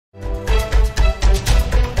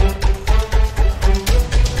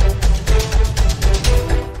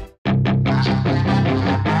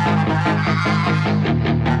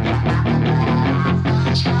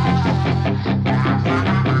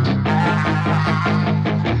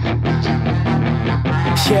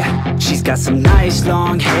Yeah, she's got some nice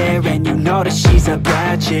long hair, and you know that she's a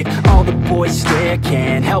bad chick. All the boys stare,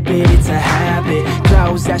 can't help it, it's a habit.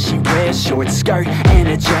 Clothes that she wears, short skirt and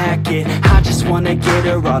a jacket. I just wanna get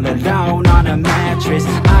her all alone on a mattress.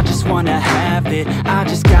 I just wanna have it, I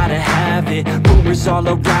just gotta have it. Rumors all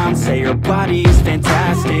around say her body is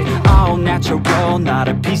fantastic. All natural, not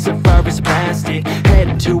a piece of fur is plastic.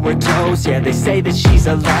 Head to her toes, yeah, they say that she's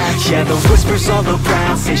a latch. Yeah, the whispers all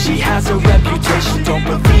around say she has a reputation. Don't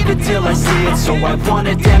believe it till I see it, so I want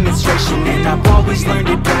a demonstration. And I've always learned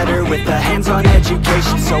it better with a hands-on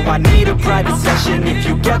education. So I need a private session if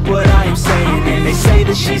you get what I am saying. And they say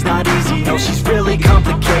that she's not easy, no, she's really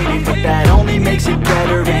complicated, but that only makes it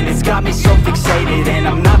better, and it's got me so fixated. And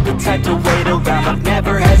I'm not the type to wait around, I've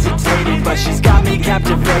never hesitated, but she's got me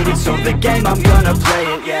captivated, so the game, I'm gonna play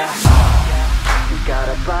it, yeah. She's got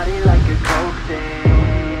a body like a coke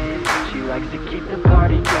thing, she likes to keep the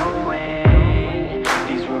party going.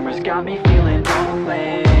 These rumors got me feeling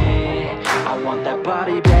lonely, I want that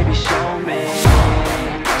body, baby, show me.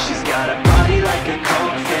 She's got a body like a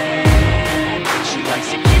coke thing, she likes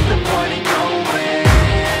to keep the party going.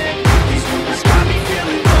 These rumors got me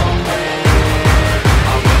feeling lonely,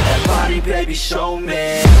 I want that body, baby, show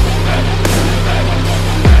me.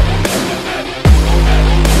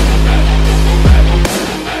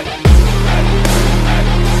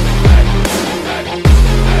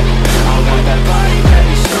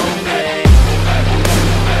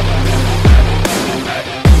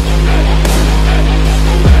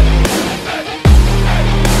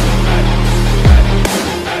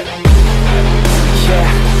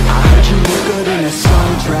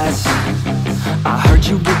 I heard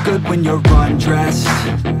you look good when you're undressed.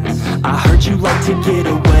 I heard you like to get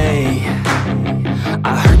away.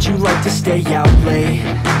 I heard you like to stay out late.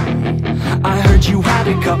 I heard you had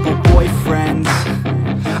a couple boyfriends.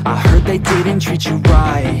 I heard they didn't treat you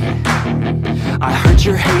right. I heard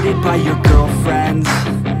you're hated by your girlfriends,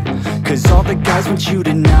 'cause all the guys want you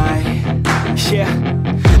tonight. Yeah,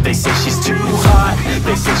 they say she's too hot,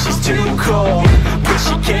 they say she's too cold. Where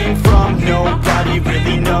she came from, nobody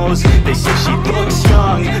really knows. They say she looks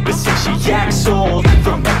young, but say she acts old.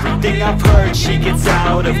 From everything I've heard, she gets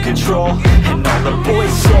out of control. And all the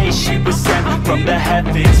boys say she was sent from the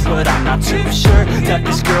heavens, but I'm not too sure that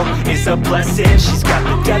this girl is a blessing. She's got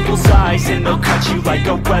the devil's eyes and they'll cut you like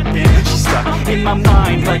a weapon. She's stuck in my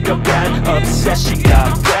mind like a bad obsession.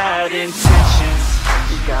 Got bad intentions.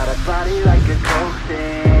 She's got a body like a coke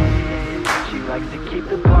thing, she likes to keep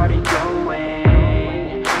the party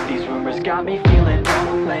going. These rumors got me feeling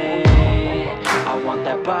lonely, I want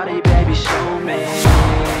that body, baby, show me.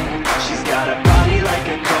 She's got a body like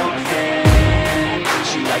a coke thing,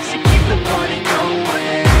 she likes to keep the party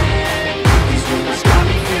going. These rumors got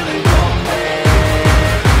me feeling lonely,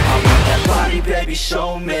 I want that body, baby,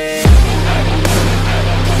 show me.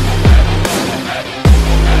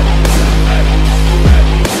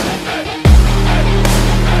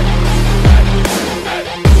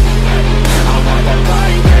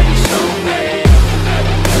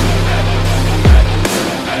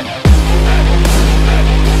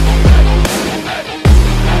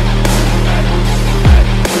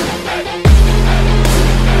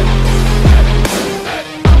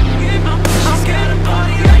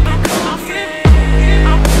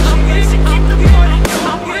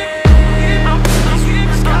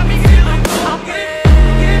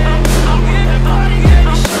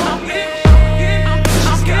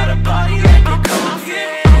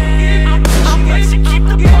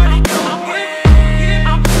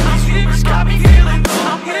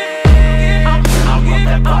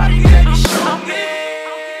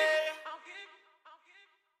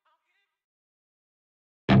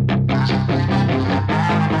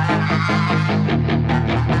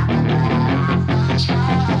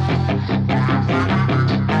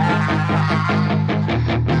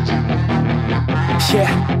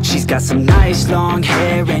 Yeah, she's got some nice long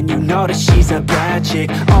hair, and you know that she's a bad chick.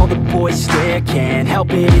 All the boys stare, can't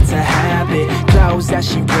help it, it's a habit. Clothes that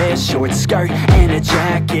she wears, short skirt and a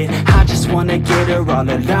jacket. I just wanna get her all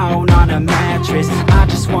alone on a mattress. I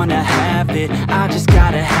just wanna have it, I just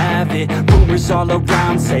gotta have it. Rumors all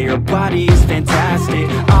around say her body is fantastic.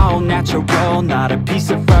 All natural, not a piece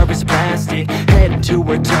of fur is plastic. Head to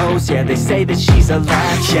her toes, yeah, they say that she's a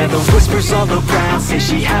latch. Yeah, the whispers all around say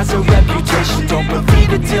she has a reputation. Don't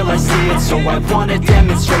believe it till I see it, so I want a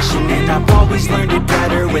demonstration. And I've always learned it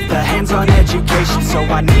better with a hands-on education. So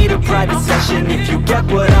I need a private session if you get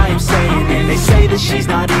what I am saying. And they say that she's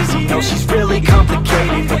not easy, no, she's really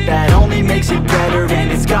complicated, but that only makes it better,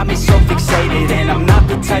 and it's got me so fixated. And I'm not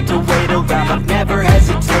the type to wait around, I've never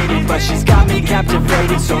hesitated, but she's got me captivated.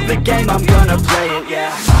 captivated, so the game I'm gonna play it,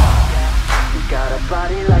 yeah. She's got a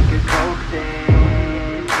body like a coke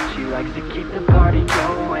thing. She likes to keep the party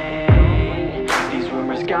going. These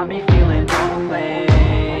rumors got me feeling lonely.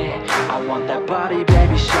 I want that body,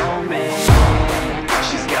 baby, show me.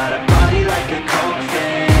 She's got a body like a coke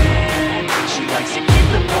thing. She likes to keep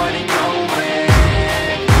the party going.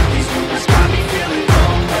 These rumors got me feeling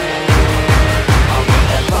lonely. I want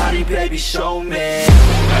that body, baby, show me.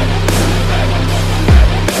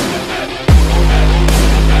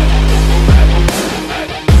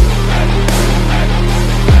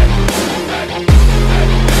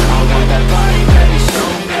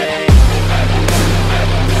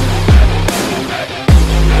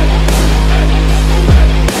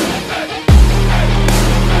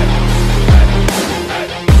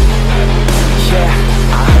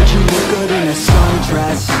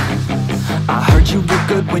 I heard you look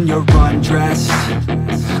good when you're undressed.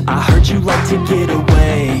 I heard you like to get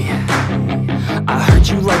away. I heard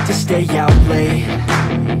you like to stay out late.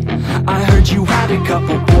 I heard you had a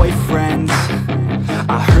couple boyfriends.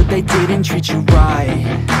 I heard they didn't treat you right.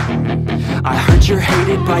 I heard you're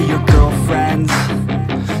hated by your girlfriends,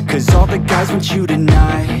 'cause all the guys want you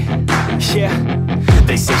tonight. Yeah,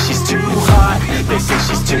 they say she's too hot, they say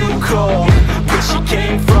she's too cold. Where she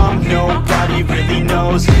came from, nobody really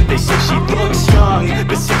knows. They say she looks young,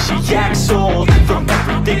 but say she acts old. From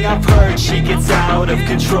everything I've heard, she gets out of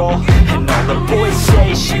control. And all the boys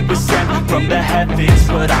say she was sent from the heavens,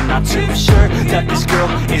 but I'm not too sure that this girl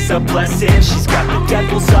is a blessing. She's got the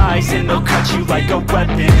devil's eyes and they'll cut you like a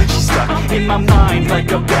weapon. She's stuck in my mind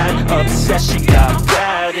like a bad obsession. Got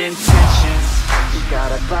bad intentions. She's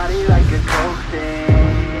got a body like a coke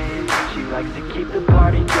thing. She likes to keep the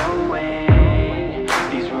party going.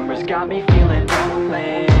 These rumors got me feeling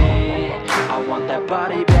lonely. I want that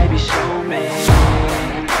body, baby, show me.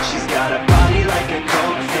 She's got a body like a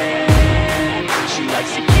coke thing. She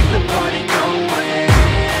likes to keep the party going.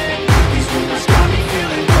 These rumors got me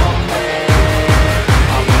feeling lonely.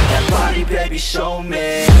 I want that body, baby, show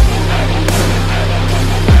me.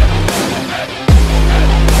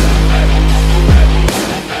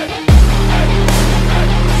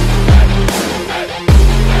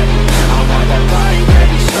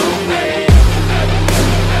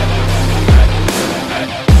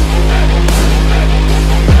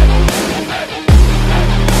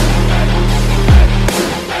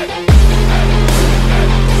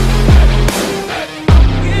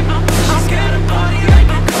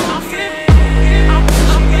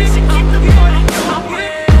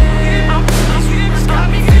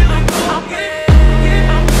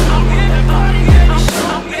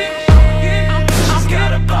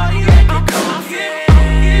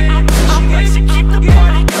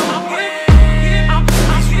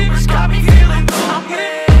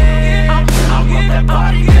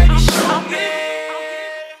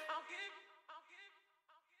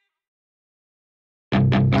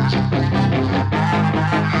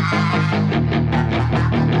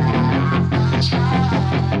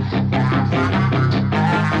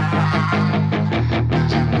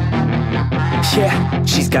 Yeah,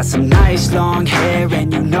 she's got some nice long hair,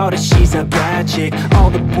 and you know that she's a bad chick. All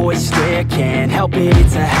the boys stare, can't help it,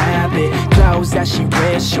 it's a habit. Clothes that she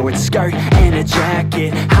wears, short skirt and a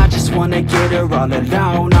jacket. I just wanna get her all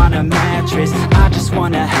alone on a mattress. I just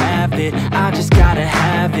wanna have it, I just gotta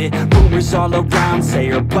have it. Rumors all around say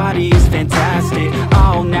her body is fantastic.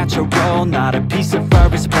 All natural, not a piece of fur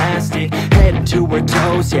is plastic. Head to her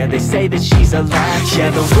toes, yeah, they say that she's a latch. Yeah,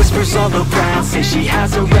 the whispers all around say she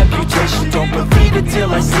has a reputation. Don't believe it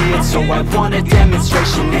till I see it, so I want a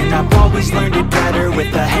demonstration. And I've always learned it better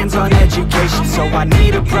with a hands-on education. So I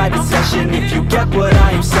need a private session if you get what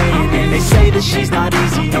I am saying. And they say that she's not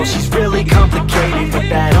easy, no, she's really complicated. But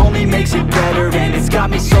that only makes it better, and it's got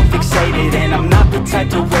me so fixated. And I'm not the type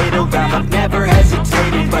to wait around, I've never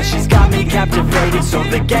hesitated. But she's got me captivated, so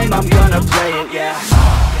the game, I'm gonna play it, yeah.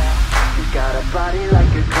 She's got a body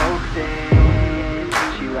like a coke thing.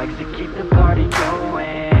 She likes to keep the party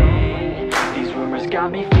going. These rumors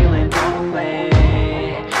got me feeling lonely.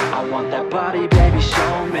 I want that body, baby,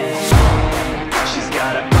 show me. She's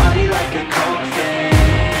got a body like a coke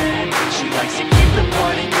thing. She likes to keep the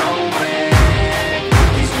party going.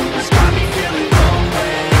 These rumors got me feeling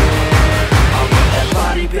lonely. I want that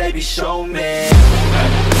body, baby, show me.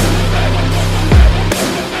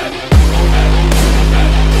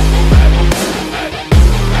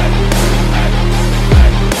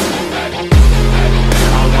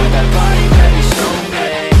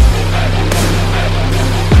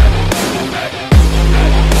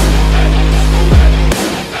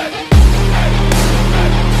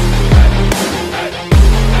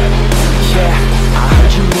 Yeah,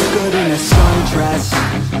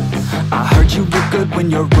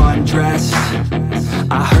 you're undressed.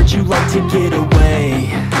 I heard you like to get away.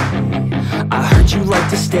 I heard you like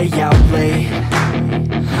to stay out late.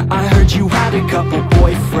 I heard you had a couple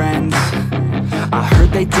boyfriends. I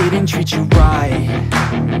heard they didn't treat you right.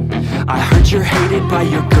 I heard you're hated by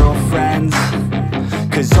your girlfriends,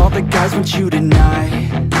 'cause all the guys want you tonight.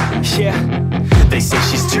 Yeah, they say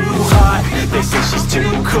she's too hot, they say she's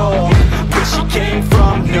too cold. Where she came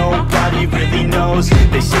from, nobody really knows.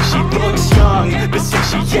 They say she looks young, but say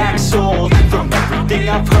she acts old. From everything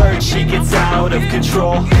I've heard, she gets out of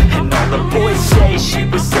control. And all the boys say she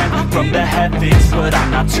was sent from the heavens, but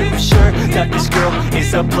I'm not too sure that this girl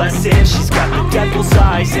is a blessing. She's got the devil's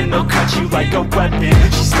eyes and they'll cut you like a weapon.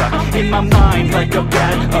 She's stuck in my mind like a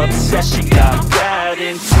bad obsession. Got bad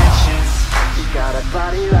intentions. She got a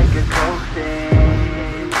body like a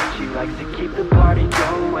coffin. She likes to keep the party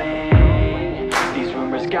going. These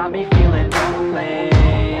rumors got me feeling lonely.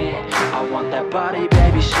 I want that body,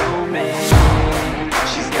 baby, show me.